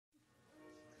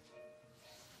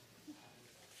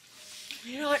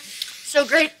You know what's so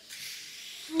great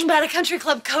about a country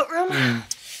club coat room?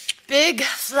 Big,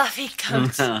 fluffy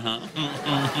coats. And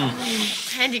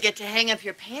you get to hang up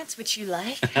your pants, which you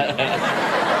like.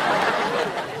 I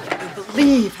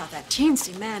believe how that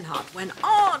teensy manhot went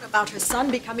on about her son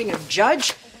becoming a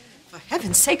judge. For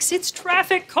heaven's sakes, it's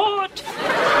traffic court.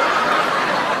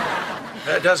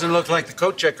 That doesn't look like the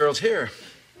coat check girl's here.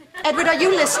 Edward, are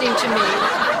you listening to me?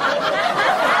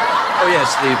 Oh,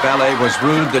 yes, the ballet was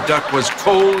rude, the duck was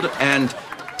cold, and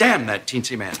damn that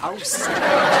teensy man. Oh,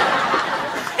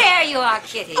 There you are,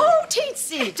 Kitty. Oh,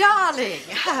 Teensy, darling.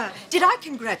 Did I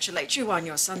congratulate you on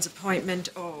your son's appointment?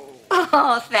 Oh,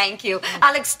 thank you.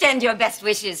 I'll extend your best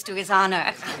wishes to his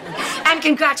honor. And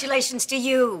congratulations to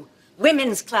you,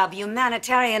 Women's Club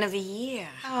Humanitarian of the Year.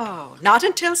 Oh, not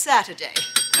until Saturday.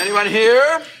 Anyone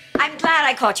here? I'm glad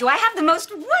I caught you. I have the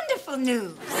most wonderful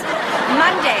news.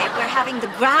 Monday, we're having the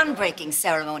groundbreaking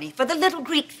ceremony for the little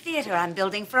Greek theater I'm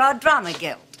building for our drama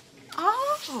guild.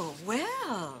 Oh,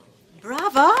 well,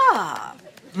 brava.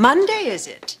 Monday, is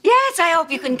it? Yes, I hope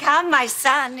you can come. My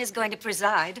son is going to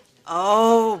preside.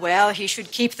 Oh, well, he should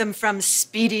keep them from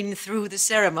speeding through the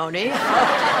ceremony.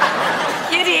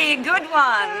 Kitty, good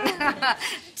one.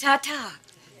 Ta-ta.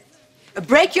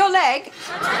 Break your leg.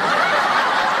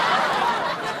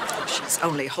 She's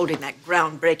only holding that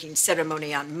groundbreaking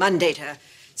ceremony on Monday to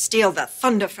steal the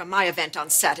thunder from my event on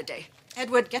Saturday.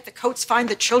 Edward, get the coats, find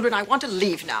the children. I want to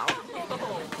leave now.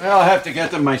 Well, I'll have to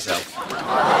get them myself. Oh,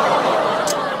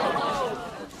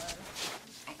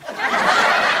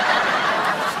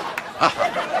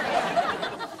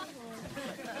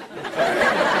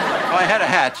 I had a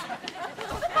hat.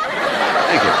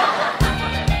 Thank you.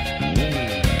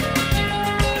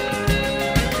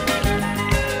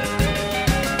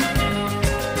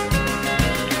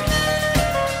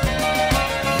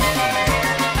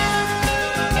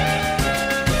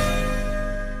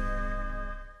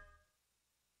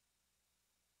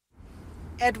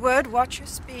 Edward, watch your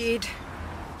speed.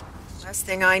 Last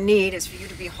thing I need is for you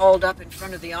to be hauled up in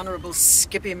front of the Honorable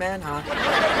Skippy Manhot.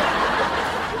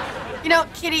 You know,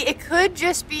 Kitty, it could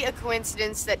just be a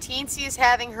coincidence that Teensy is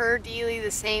having her dealie the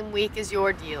same week as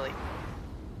your dealie.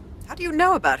 How do you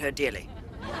know about her dealie?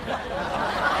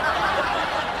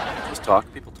 Just talk.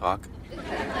 People talk.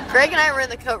 Greg and I were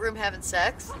in the coat room having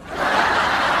sex.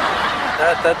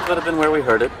 That would have been where we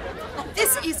heard it.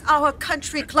 This is our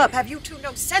country club. Have you two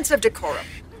no sense of decorum?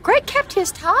 Greg kept his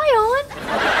tie on.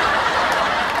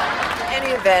 In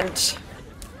any event,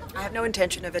 I have no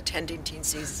intention of attending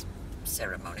Teensy's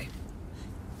ceremony.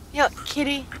 You know,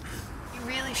 Kitty, you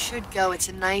really should go. It's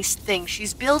a nice thing.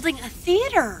 She's building a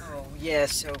theater. Oh,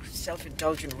 yes, so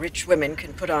self-indulgent rich women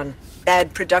can put on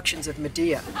bad productions of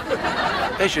Medea.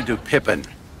 They should do Pippin.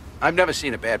 I've never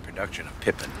seen a bad production of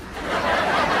Pippin.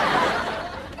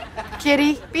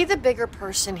 Kitty, be the bigger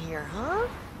person here, huh?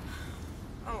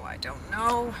 Oh, I don't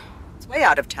know. It's way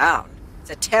out of town.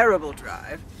 It's a terrible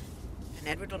drive. And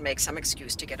Edward will make some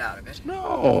excuse to get out of it.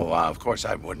 No, of course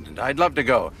I wouldn't. I'd love to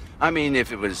go. I mean,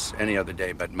 if it was any other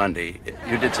day but Monday.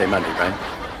 You did say Monday, right?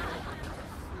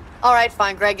 All right,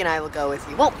 fine. Greg and I will go with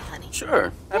you. Won't we, honey?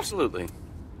 Sure, absolutely.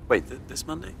 Wait, this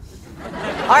Monday?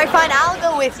 All right, fine. I'll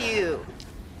go with you.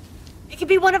 It could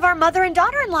be one of our mother and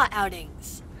daughter-in-law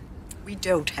outings. We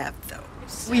don't have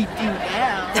those. We do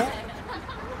now.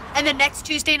 And then next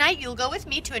Tuesday night, you'll go with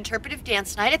me to interpretive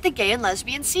dance night at the Gay and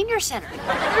Lesbian Senior Center.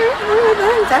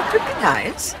 That could be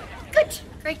nice. Good.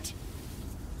 Great.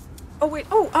 Oh, wait.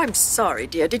 Oh, I'm sorry,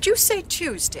 dear. Did you say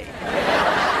Tuesday?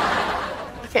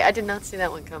 Okay, I did not see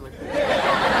that one coming.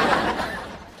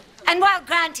 And while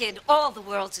granted all the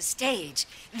world's a stage,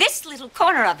 this little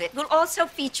corner of it will also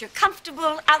feature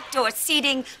comfortable outdoor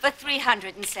seating for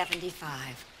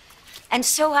 375. And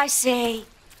so I say,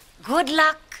 good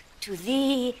luck to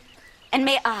thee, and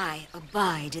may I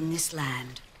abide in this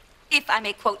land. If I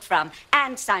may quote from,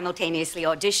 and simultaneously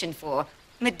audition for,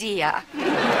 Medea.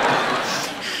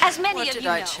 As many What of did you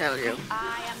I know, tell you?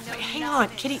 I am no Hang on,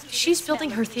 Kitty. She's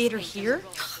building her theater here?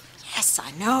 Yes,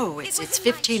 I know. It's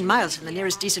 15 miles from the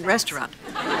nearest decent restaurant.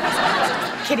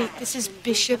 Kitty, this is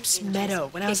Bishop's Meadow.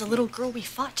 When I was a little girl, we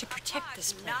fought to protect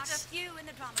this place.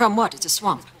 From what? It's a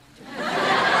swamp.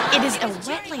 It is a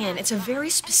wetland. It's a very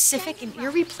specific and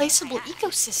irreplaceable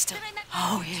ecosystem.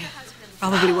 Oh, yeah.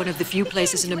 Probably one of the few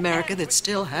places in America that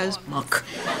still has muck.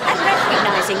 And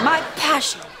recognizing my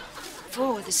passion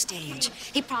for the stage,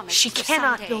 he promised She to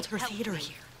cannot someday build her help theater me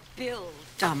here. Build.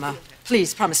 Dharma,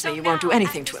 please promise me you won't do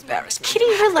anything to embarrass me. Kitty,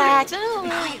 relax.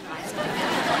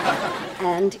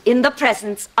 And in the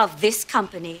presence of this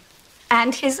company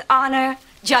and His Honor,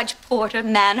 Judge Porter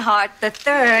Manhart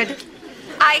III,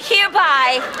 I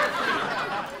hereby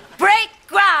break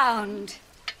ground.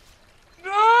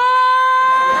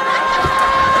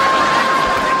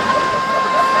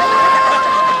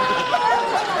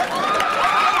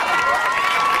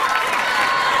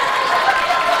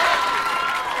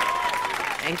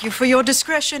 Thank you for your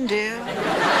discretion, dear.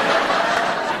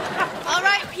 All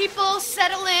right, people,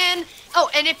 settle in. Oh,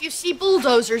 and if you see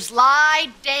bulldozers, lie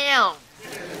down.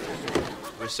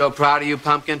 We're so proud of you,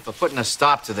 Pumpkin, for putting a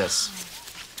stop to this.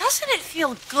 Doesn't it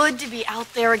feel good to be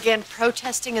out there again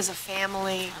protesting as a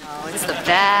family? Oh, it's the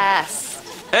best.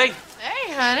 Hey,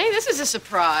 Hey, honey, this is a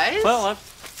surprise. well, I'm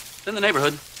in the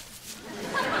neighborhood.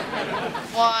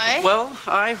 Why? Well,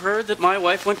 I heard that my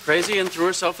wife went crazy and threw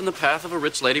herself in the path of a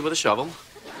rich lady with a shovel.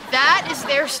 That is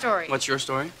their story. What's your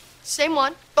story? Same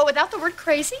one, but without the word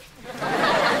crazy.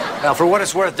 Now, for what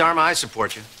it's worth, Dharma, I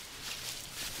support you.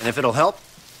 And if it'll help,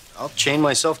 I'll chain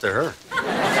myself to her.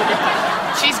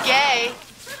 She's gay.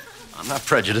 I'm not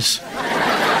prejudiced.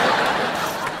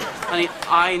 Honey,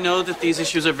 I know that these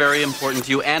issues are very important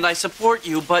to you, and I support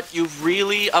you, but you've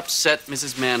really upset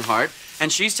Mrs. Manhart,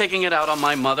 and she's taking it out on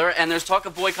my mother, and there's talk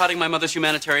of boycotting my mother's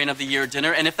Humanitarian of the Year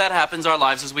dinner, and if that happens, our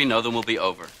lives as we know them will be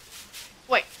over.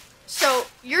 Wait, so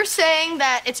you're saying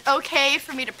that it's okay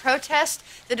for me to protest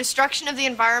the destruction of the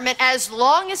environment as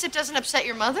long as it doesn't upset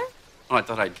your mother? Oh, I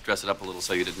thought I'd dress it up a little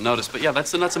so you didn't notice, but yeah,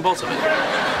 that's the nuts and bolts of it.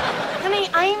 Honey,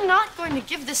 I'm not going to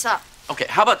give this up. Okay,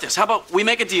 how about this? How about we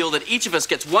make a deal that each of us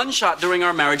gets one shot during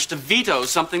our marriage to veto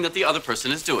something that the other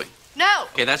person is doing? No.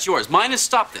 Okay, that's yours. Mine is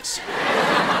stop this.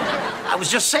 I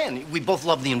was just saying, we both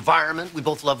love the environment, we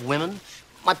both love women.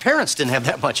 My parents didn't have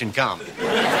that much in common.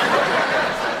 Greg,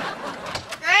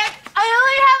 I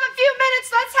only have a few minutes.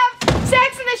 Let's have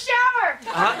sex in the shower.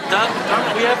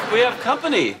 Dharma, we have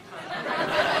company.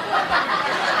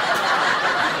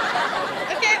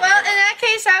 Okay, well, in that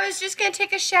case, I was just going to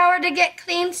take a shower to get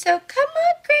clean, so come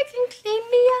on, Greg, and clean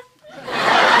me up.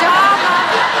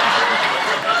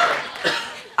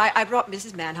 I brought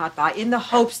Mrs. Manhart by in the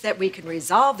hopes that we can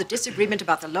resolve the disagreement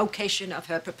about the location of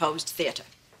her proposed theater.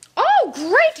 Oh,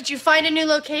 great. Did you find a new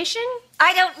location?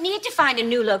 I don't need to find a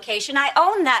new location. I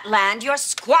own that land you're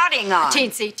squatting on.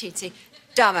 Teensy.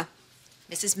 Dharma,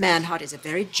 Mrs. Manhart is a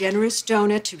very generous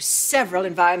donor to several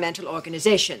environmental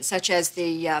organizations, such as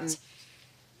the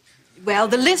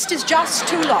list is just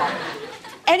too long.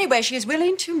 Anyway, she is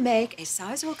willing to make a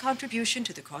sizable contribution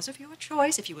to the cause of your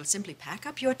choice if you will simply pack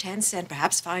up your tents and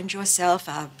perhaps find yourself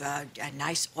a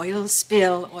nice oil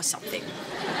spill or something.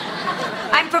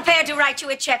 I'm prepared to write you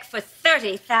a check for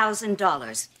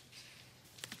 $30,000.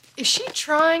 Is she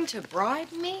trying to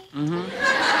bribe me?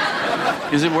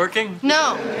 Is it working?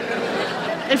 No.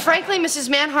 And frankly, Mrs.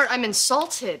 Manhart, I'm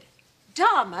insulted.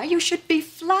 Dharma, you should be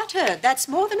flattered. That's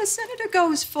more than a senator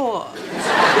goes for.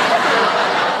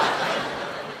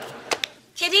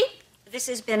 Kitty, this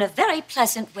has been a very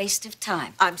pleasant waste of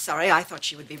time. I'm sorry, I thought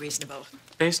she would be reasonable.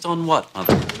 Based on what,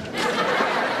 Mother?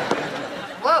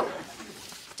 Whoa.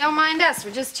 Don't mind us.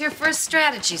 We're just here for a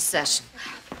strategy session.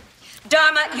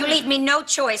 Dharma, you leave me no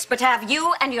choice but to have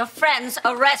you and your friends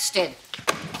arrested.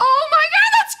 Oh, my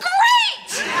God, that's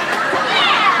great!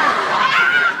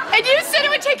 Yeah! And you said it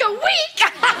would take a week!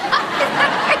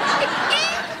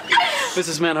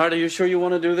 Mrs. Manhart, are you sure you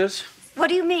want to do this? What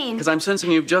do you mean? Because I'm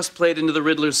sensing you've just played into the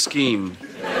Riddler's scheme.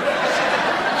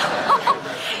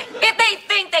 If they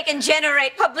think they can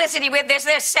generate publicity with this,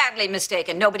 they're sadly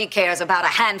mistaken. Nobody cares about a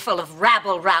handful of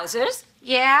rabble-rousers.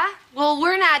 Yeah? Well,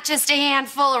 we're not just a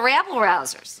handful of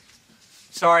rabble-rousers.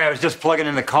 Sorry, I was just plugging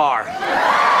in the car.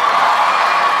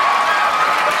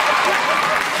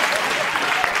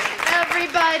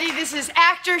 Everybody, this is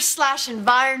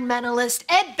actor/environmentalist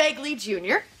Ed Begley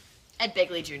Jr. Ed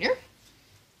Begley Jr.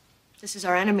 This is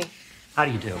our enemy. How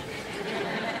do you do?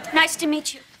 Nice to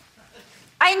meet you.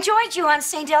 I enjoyed you on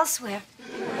St. Elsewhere.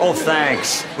 Oh,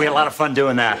 thanks. We had a lot of fun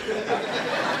doing that.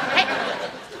 Hey,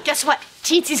 guess what?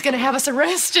 Teensy's gonna have us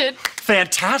arrested.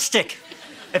 Fantastic.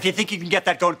 If you think you can get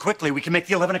that going quickly, we can make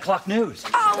the 11 o'clock news.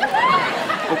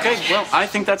 Okay, well, I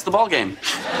think that's the ball game.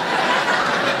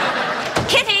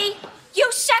 Kitty,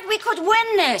 you said we could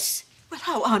win this. Well,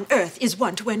 how on earth is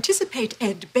one to anticipate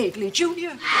Ed Begley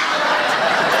Jr.? Ed,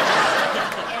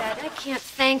 I can't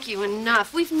thank you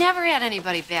enough. We've never had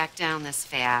anybody back down this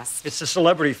fast. It's the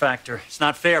celebrity factor. It's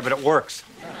not fair, but it works.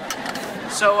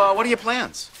 So, what are your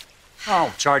plans?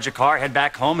 Oh, charge a car, head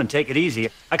back home, and take it easy.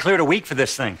 I cleared a week for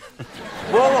this thing.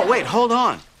 Whoa, wait, hold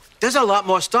on. There's a lot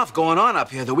more stuff going on up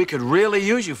here that we could really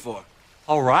use you for.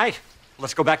 All right.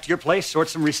 Let's go back to your place, sort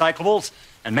some recyclables,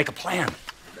 and make a plan.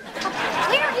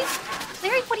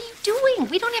 Larry, what are you doing?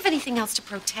 We don't have anything else to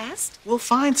protest. We'll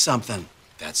find something.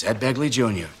 That's Ed Begley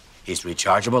Jr. He's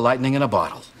rechargeable lightning in a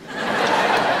bottle.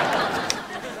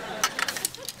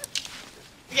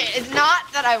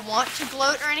 that I want to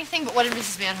gloat or anything, but what did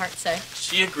Mrs. Manhart say?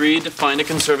 She agreed to find a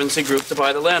conservancy group to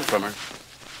buy the land from her.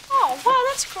 Oh, wow,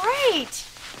 that's great.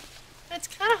 But it's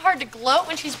kind of hard to gloat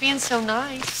when she's being so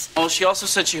nice. Oh, she also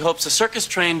said she hopes a circus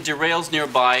train derails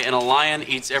nearby and a lion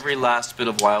eats every last bit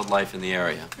of wildlife in the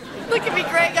area. Look at me,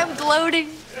 Greg, I'm gloating.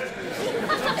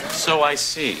 So I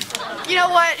see. You know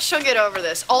what? She'll get over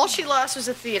this. All she lost was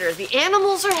a theater. The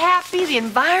animals are happy, the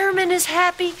environment is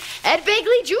happy, Ed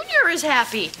Begley Jr. is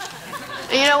happy.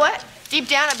 And you know what? Deep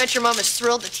down, I bet your mom is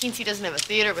thrilled that Teensy doesn't have a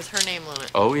theater with her name on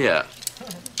it. Oh, yeah.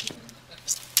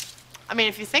 I mean,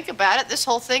 if you think about it, this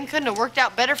whole thing couldn't have worked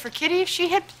out better for Kitty if she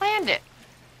had planned it.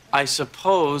 I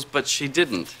suppose, but she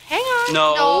didn't. Hang on.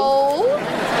 No.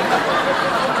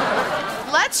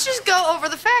 Let's just go over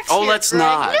the facts Oh, here, let's Greg.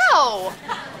 not. No.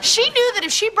 She knew that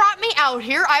if she brought me out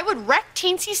here, I would wreck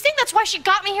Teensy's thing. That's why she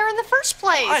got me here in the first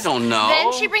place. I don't know.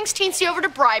 Then she brings Teensy over to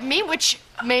bribe me, which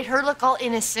made her look all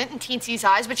innocent in Teensy's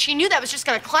eyes, but she knew that was just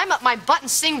going to climb up my butt and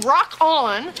sing Rock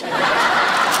On.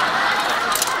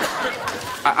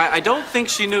 I don't think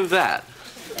she knew that.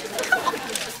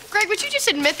 Greg, would you just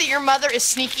admit that your mother is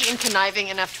sneaky and conniving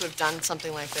enough to have done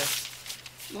something like this?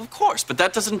 Well, of course, but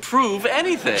that doesn't prove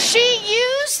anything. She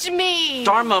used me.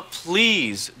 Dharma,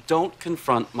 please don't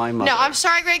confront my mother. No, I'm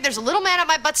sorry, Greg. There's a little man at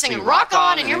my butt singing Sing Rock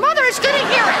On, and your mother is going to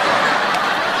hear it.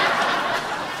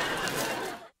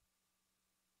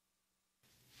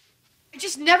 I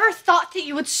just never thought that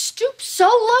you would stoop so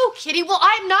low, Kitty. Well,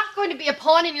 I'm not going to be a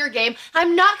pawn in your game.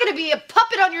 I'm not going to be a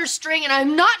puppet on your string, and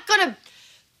I'm not going to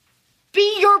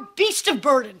be your beast of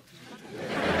burden.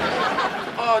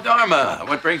 Oh, Dharma,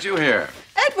 what brings you here?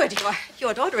 Edward,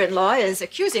 your daughter-in-law is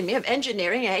accusing me of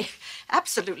engineering a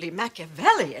absolutely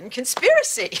Machiavellian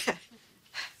conspiracy.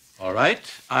 All right,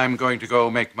 I'm going to go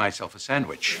make myself a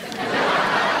sandwich.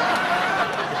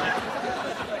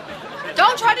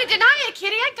 Don't try to deny it,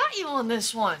 Kitty. I got you on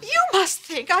this one. You must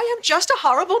think I am just a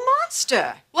horrible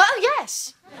monster. Well,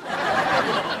 yes.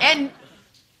 And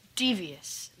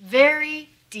devious. Very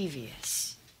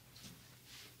devious.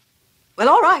 Well,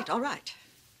 all right, all right.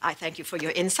 I thank you for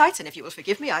your insights, and if you will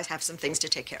forgive me, I have some things to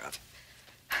take care of.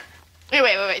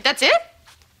 Wait. That's it?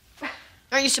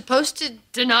 Aren't you supposed to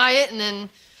deny it, and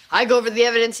then I go over the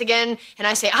evidence again, and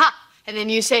I say, aha, and then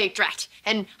you say, drat,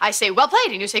 and I say, well played,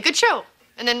 and you say, good show,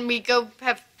 and then we go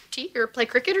have tea or play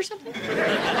cricket or something?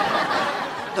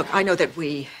 Look, I know that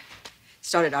we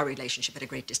started our relationship at a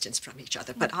great distance from each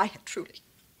other, but I had truly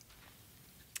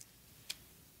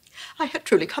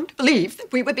come to believe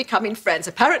that we were becoming friends.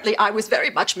 Apparently, I was very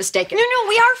much mistaken. No,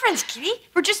 we are friends, Kitty.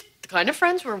 We're just the kind of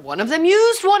friends where one of them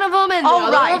used one of them and the All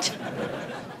other right. one...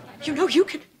 You know, you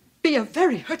can be a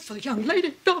very hurtful young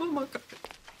lady. Oh, my God.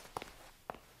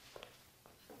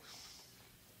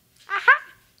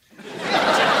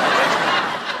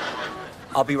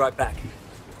 I'll be right back.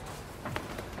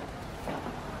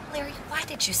 Larry, why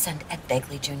did you send Ed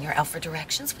Begley Jr. out for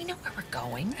directions? We know where we're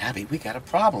going. Abby, we got a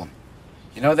problem.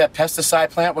 You know that pesticide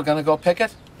plant we're gonna go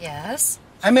picket? Yes?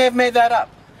 I may have made that up.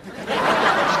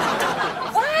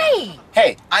 Why?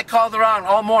 Hey, I called around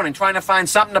all morning trying to find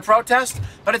something to protest,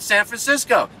 but it's San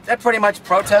Francisco. They're pretty much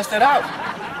protested out.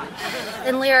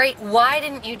 Then, Larry, why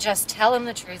didn't you just tell him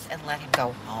the truth and let him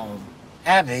go home?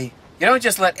 Abby, you don't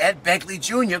just let Ed Begley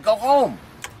Jr. go home.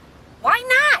 Why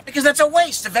not? Because that's a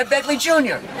waste of Ed Begley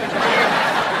Jr.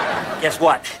 Guess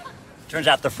what? Turns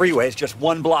out the freeway is just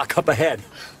one block up ahead.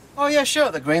 Oh, yeah, sure,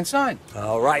 the green sign.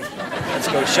 All right, let's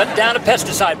go shut down a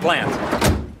pesticide plant.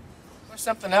 Or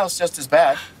something else just as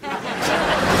bad.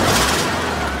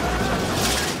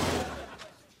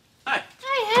 Hi.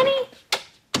 Hi, honey.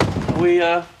 Are we,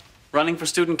 running for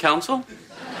student council?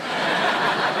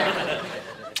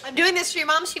 I'm doing this for your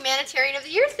mom's Humanitarian of the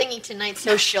Year thingy tonight,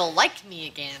 so she'll like me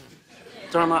again.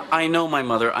 Dharma, I know my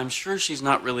mother. I'm sure she's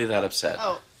not really that upset.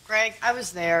 Oh, Greg, I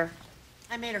was there.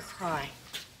 I made her cry.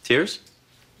 Tears?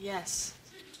 Yes.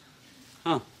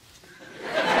 Huh.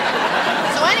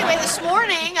 So anyway, this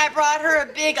morning I brought her a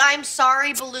big I'm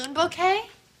sorry balloon bouquet.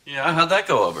 Yeah, how'd that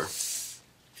go over? If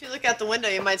you look out the window,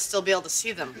 you might still be able to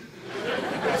see them.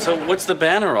 So what's the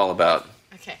banner all about?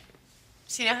 Okay.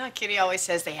 See, you know how Kitty always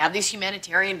says they have these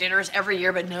humanitarian dinners every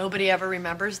year, but nobody ever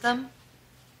remembers them?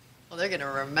 Well, they're going to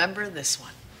remember this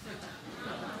one.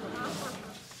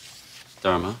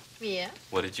 Dharma, Yeah?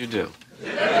 what did you do?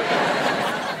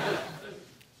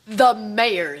 The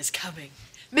mayor is coming.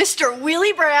 Mr.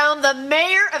 Willie Brown, the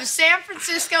mayor of San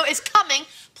Francisco, is coming,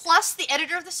 plus the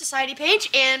editor of the society page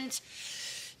and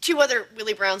 2 other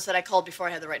Willie Browns that I called before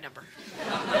I had the right number.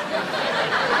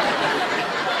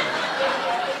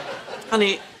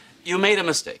 Honey, You made a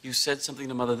mistake. You said something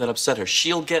to Mother that upset her.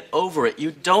 She'll get over it.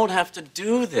 You don't have to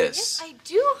do this. Yes, I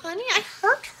do, honey. I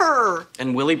hurt her.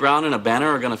 And Willie Brown and a banner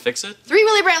are gonna fix it? 3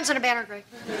 Willie Browns and a banner, Greg.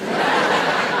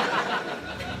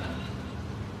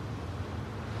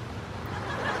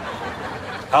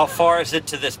 How far is it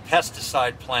to this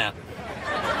pesticide plant?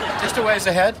 Just a ways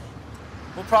ahead.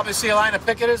 We'll probably see a line of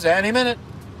picketers any minute.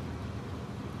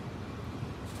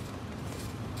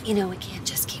 You know, we can't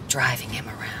just keep driving him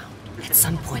around. At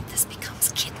some point, this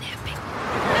becomes kidnapping.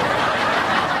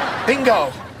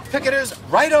 Bingo! Picketers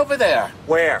right over there.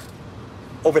 Where?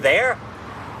 Over there?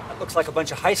 That looks like a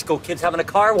bunch of high school kids having a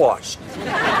car wash.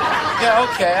 Yeah,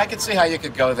 okay, I can see how you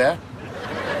could go there.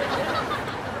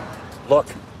 Look,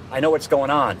 I know what's going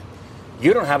on.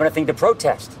 You don't have anything to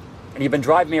protest. And you've been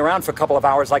driving me around for a couple of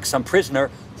hours like some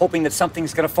prisoner, hoping that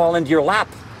something's gonna fall into your lap.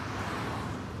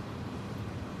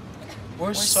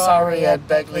 We're sorry, Ed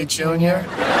Begley Jr.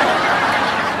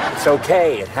 It's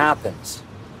okay, it happens.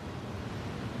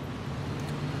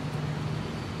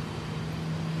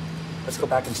 Let's go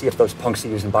back and see if those punks are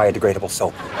using biodegradable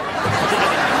soap.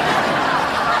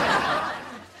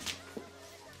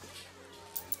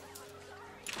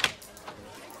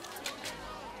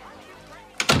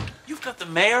 You've got the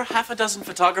mayor, half a dozen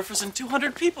photographers, and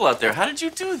 200 people out there. How did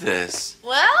you do this?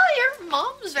 Well, your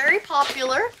mom's very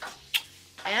popular.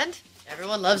 And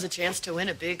everyone loves a chance to win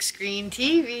a big screen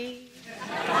TV.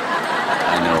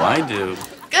 I know I do.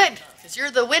 Good, because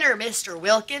you're the winner, Mr.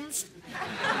 Wilkins.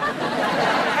 All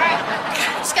right,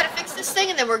 just gotta fix this thing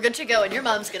and then we're good to go, and your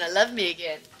mom's gonna love me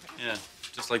again. Yeah,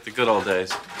 just like the good old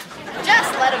days.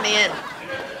 Just let him in.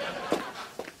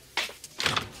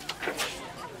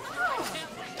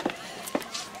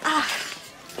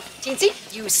 Teensy,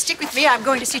 you stick with me. I'm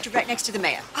going to seat you right next to the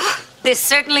mayor. This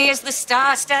certainly is the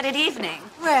star-studded evening.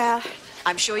 Well,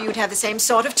 I'm sure you'd have the same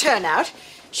sort of turnout,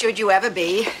 should you ever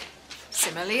be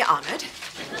similarly honored.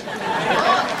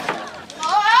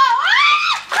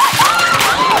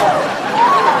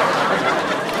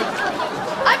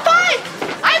 I'm fine!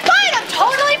 I'm fine! I'm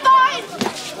totally fine!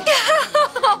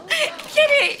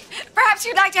 Kitty, perhaps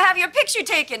you'd like to have your picture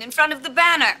taken in front of the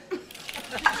banner.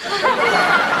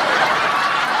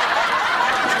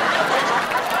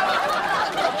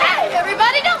 Hey,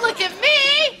 everybody, don't look at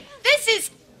me! This is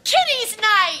Kitty's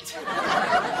night!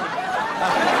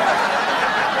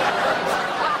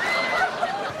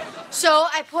 So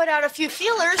I put out a few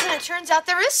feelers, and it turns out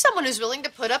there is someone who's willing to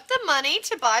put up the money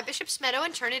to buy Bishop's Meadow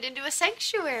and turn it into a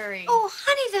sanctuary. Oh,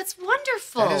 honey, that's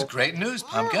wonderful. That is great news,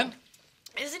 Pumpkin.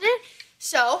 Isn't it?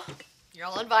 So, you're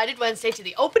all invited Wednesday to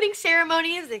the opening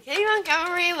ceremony of the Kitty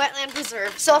Montgomery Wetland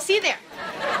Preserve. So I'll see you there.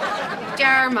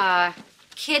 Dharma,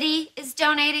 Kitty is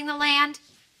donating the land?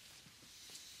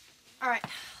 All right,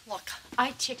 look,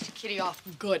 I ticked Kitty off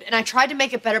good, and I tried to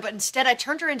make it better, but instead I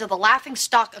turned her into the laughing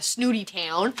stock of Snooty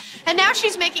Town, and now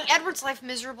she's making Edward's life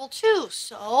miserable too.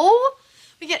 So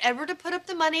we get Edward to put up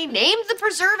the money, named the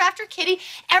preserve after Kitty.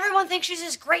 Everyone thinks she's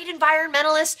this great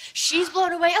environmentalist. She's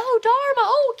blown away. Oh, Dharma,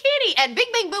 oh, Kitty, and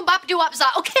bing, bang, boom, bop, doo, wop, za.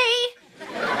 Okay.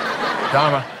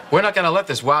 Dharma, we're not going to let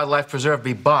this wildlife preserve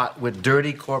be bought with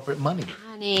dirty corporate money.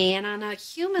 Honey, and on a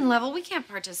human level, we can't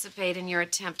participate in your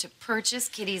attempt to purchase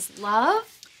Kitty's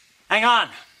love. Hang on.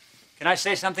 Can I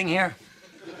say something here?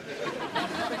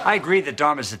 I agree that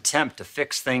Dharma's attempt to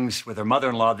fix things with her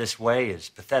mother-in-law this way is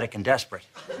pathetic and desperate.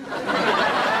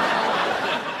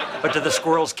 But do the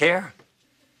squirrels care?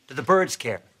 Do the birds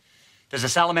care? Does the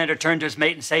salamander turn to his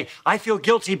mate and say, I feel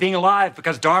guilty being alive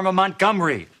because Dharma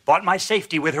Montgomery bought my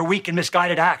safety with her weak and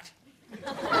misguided act?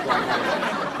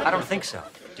 I don't think so.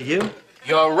 Do you?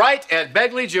 You're right, Ed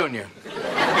Begley Jr.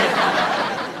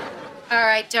 All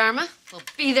right, Dharma, we'll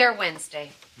be there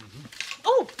Wednesday.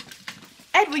 Oh,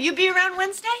 Ed, will you be around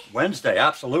Wednesday? Wednesday,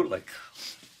 absolutely.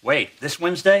 Wait, this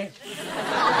Wednesday?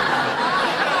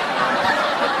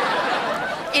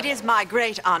 It is my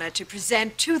great honor to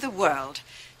present to the world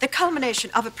the culmination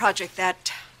of a project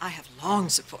that I have long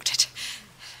supported.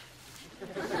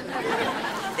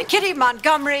 The Kitty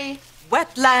Montgomery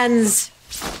Wetlands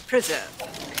Preserve.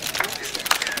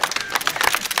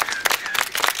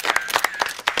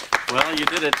 Well, you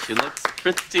did it. She looks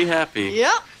pretty happy.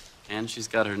 Yep. And she's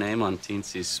got her name on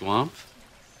Teensy's swamp.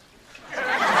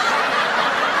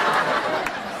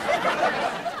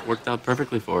 Worked out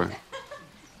perfectly for her.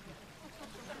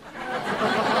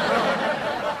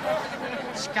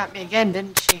 She got me again,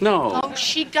 didn't she? No. Oh,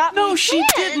 she got me No, again. she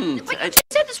didn't. But you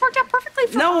said this worked out perfectly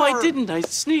for her. No, I didn't. I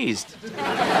sneezed.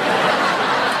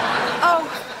 Oh,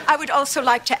 I would also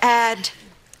like to add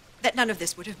that none of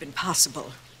this would have been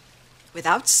possible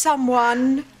without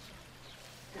someone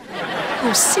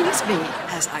who sees me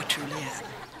as I truly am.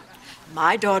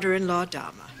 my daughter-in-law,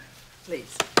 Dharma.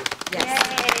 Please. Yes.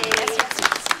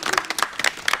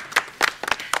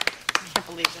 I can't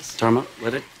believe this. Dharma,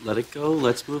 let it go.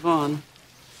 Let's move on.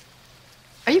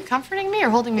 Are you comforting me or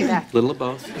holding me back? Little of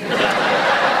both.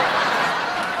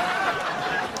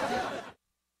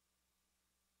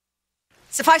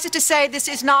 Suffice it to say, this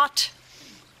is not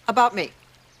about me.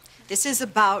 This is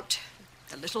about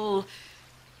the little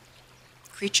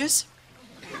creatures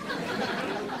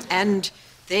and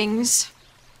things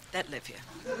that live here.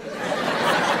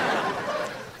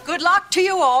 Good luck to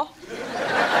you all.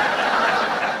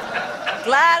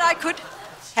 Glad I could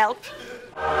help.